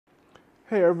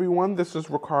Hey everyone, this is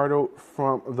Ricardo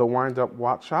from the Windup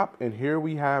Watch Shop, and here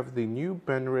we have the new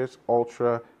Benrus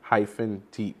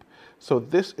Ultra-Deep. So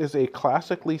this is a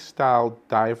classically styled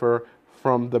diver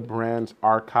from the brand's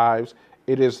archives.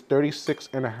 It is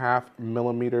 36.5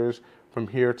 millimeters from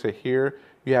here to here.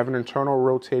 You have an internal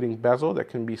rotating bezel that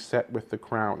can be set with the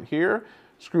crown here.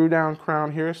 Screw down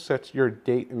crown here sets your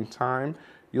date and time.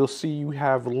 You'll see you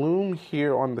have lume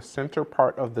here on the center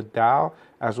part of the dial,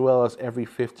 as well as every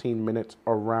 15 minutes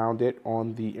around it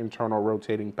on the internal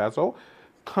rotating bezel.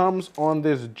 Comes on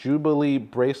this Jubilee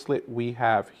bracelet we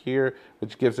have here,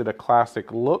 which gives it a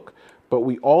classic look. But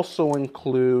we also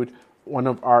include one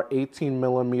of our 18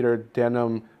 millimeter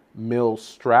denim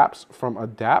Mil-Straps from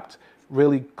ADPT,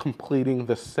 really completing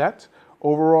the set.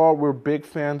 Overall, we're big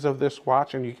fans of this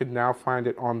watch, and you can now find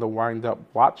it on the Windup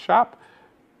Watch Shop.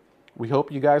 We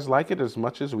hope you guys like it as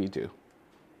much as we do.